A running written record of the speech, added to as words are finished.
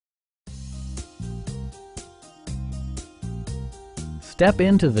Step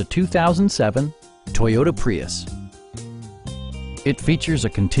into the 2007 Toyota Prius. It features a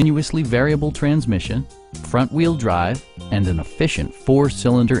continuously variable transmission, front-wheel drive, and an efficient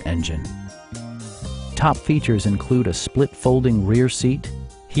 4-cylinder engine. Top features include a split folding rear seat,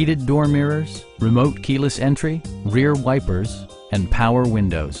 heated door mirrors, remote keyless entry, rear wipers, and power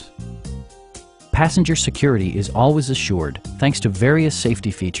windows. Passenger security is always assured thanks to various safety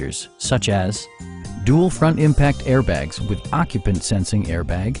features such as dual front impact airbags with occupant sensing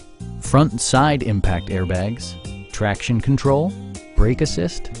airbag, front and side impact airbags, traction control, brake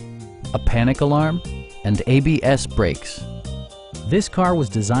assist, a panic alarm, and ABS brakes. This car was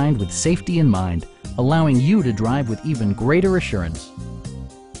designed with safety in mind, allowing you to drive with even greater assurance.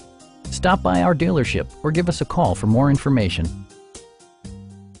 Stop by our dealership or give us a call for more information.